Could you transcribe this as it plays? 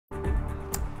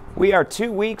We are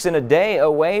 2 weeks and a day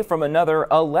away from another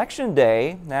election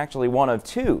day, actually one of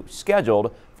two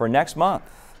scheduled for next month.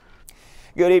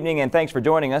 Good evening and thanks for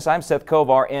joining us. I'm Seth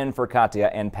Kovar in for Katya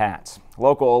and Pat.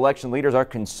 Local election leaders are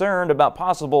concerned about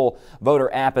possible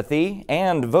voter apathy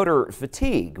and voter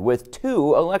fatigue with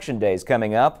 2 election days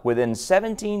coming up within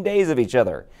 17 days of each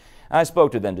other. I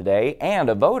spoke to them today and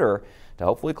a voter to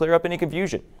hopefully clear up any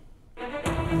confusion.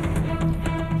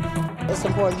 It's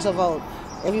important to vote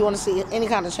if you want to see any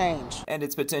kind of change. And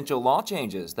it's potential law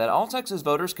changes that all Texas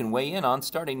voters can weigh in on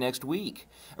starting next week.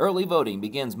 Early voting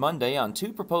begins Monday on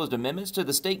 2 proposed amendments to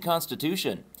the state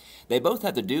constitution. They both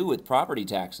have to do with property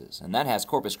taxes, and that has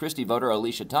Corpus Christi voter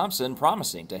Alicia Thompson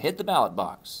promising to hit the ballot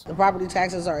box. The property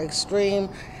taxes are extreme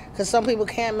because some people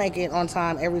can't make it on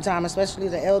time every time, especially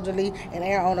the elderly and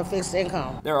they're on a fixed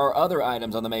income. There are other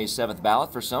items on the May 7th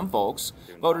ballot for some folks.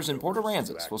 Voters in Port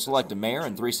Aransas will select a mayor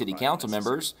and 3 city council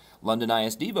members. London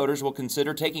ISD voters will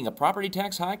consider taking a property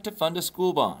tax hike to fund a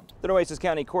school bond. The Nueces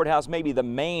County Courthouse may be the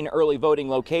main early voting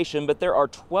location, but there are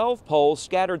 12 polls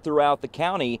scattered throughout the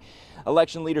county.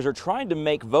 Election leaders are trying to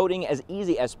make voting as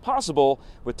easy as possible,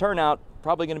 with turnout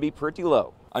probably going to be pretty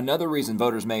low. Another reason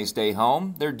voters may stay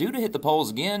home, they're due to hit the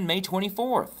polls again May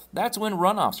 24th. That's when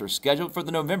runoffs are scheduled for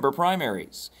the November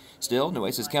primaries. Still,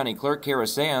 Nueces County Clerk Kara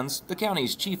Sands, the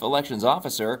county's chief elections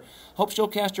officer, hopes you'll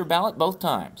cast your ballot both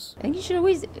times. I think you should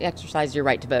always exercise your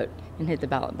right to vote and hit the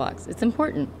ballot box. It's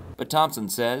important. But Thompson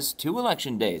says 2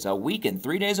 election days, a week and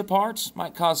 3 days apart,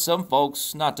 might cause some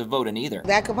folks not to vote in either.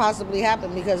 That could possibly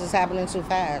happen because it's happening too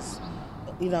fast.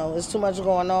 You know, it's too much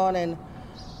going on in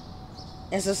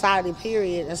society,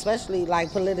 period, especially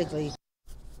like politically.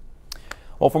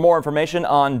 Well, for more information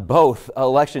on both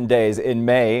election days in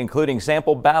May, including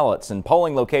sample ballots and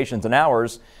polling locations and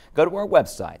hours, go to our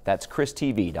website. That's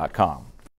christv.com.